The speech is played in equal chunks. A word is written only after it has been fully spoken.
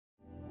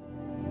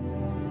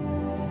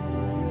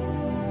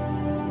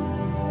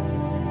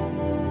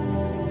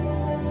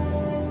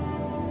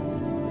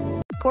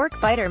Cork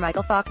fighter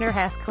Michael Faulkner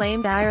has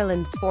claimed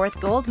Ireland's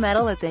fourth gold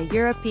medal at the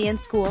European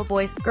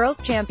Schoolboys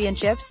Girls'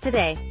 Championships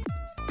today.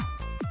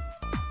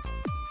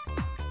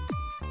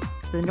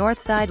 The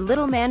Northside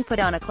little man put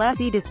on a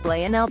classy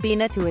display in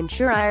Albena to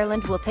ensure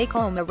Ireland will take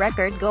home a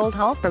record gold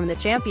haul from the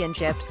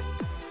championships.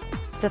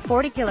 The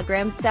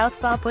 40kg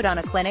southpaw put on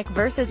a clinic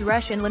versus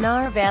Russian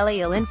Linar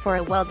Valiullin for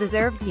a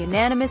well-deserved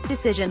unanimous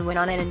decision win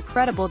on an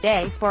incredible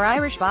day for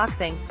Irish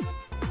boxing.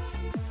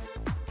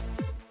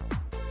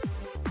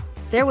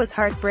 There was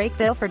heartbreak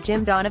though for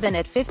Jim Donovan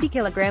at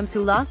 50kg,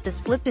 who lost a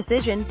split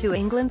decision to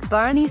England's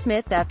Barney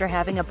Smith after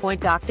having a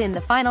point docked in the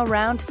final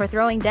round for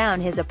throwing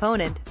down his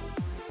opponent.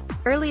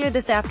 Earlier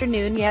this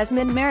afternoon,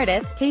 Yasmin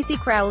Meredith, Casey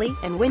Crowley,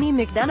 and Winnie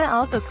McDonough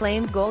also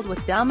claimed gold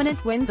with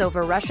dominant wins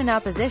over Russian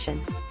opposition.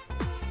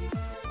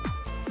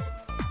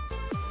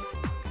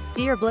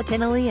 Dear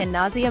Blatinelli and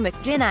Nazia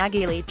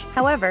McGinn-Aguilich,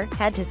 however,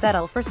 had to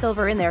settle for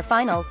silver in their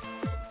finals.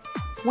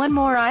 One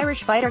more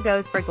Irish fighter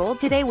goes for gold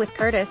today, with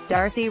Curtis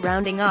Darcy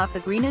rounding off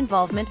the green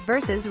involvement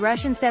versus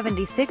Russian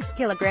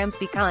 76kg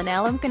Bikan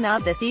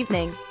Alamkhanov this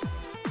evening.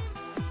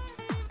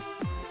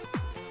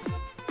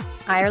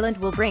 Ireland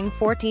will bring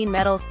 14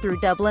 medals through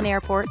Dublin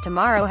Airport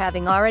tomorrow,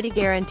 having already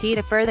guaranteed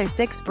a further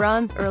 6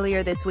 bronze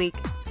earlier this week.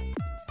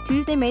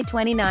 Tuesday, May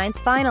 29th,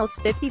 finals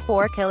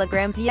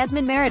 54kg.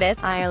 Yasmin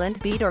Meredith, Ireland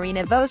beat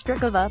Irina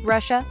Vostrikova,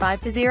 Russia,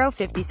 5-0.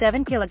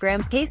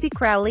 57kg. Casey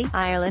Crowley,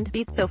 Ireland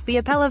beat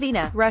Sofia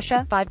Pelavina,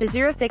 Russia, 5-0.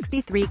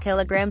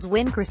 63kg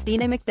win.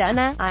 Christina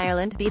McDonough,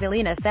 Ireland beat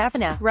Elena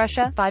Safina,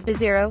 Russia,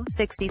 5-0.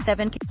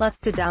 67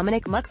 lost to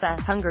Dominic Muxa,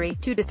 Hungary,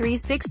 2-3.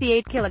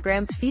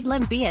 68kg.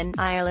 Fiedlim Bian,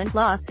 Ireland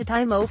lost to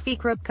Timofey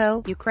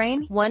Krupko,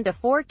 Ukraine,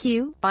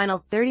 1-4.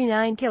 Finals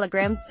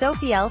 39kg.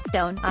 Sophie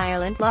Elstone,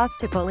 Ireland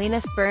lost to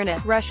Polina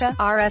Sperna, Russia,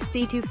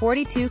 RSC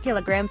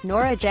 242kg.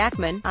 Nora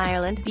Jackman,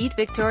 Ireland beat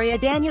Victoria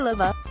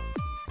Danielova,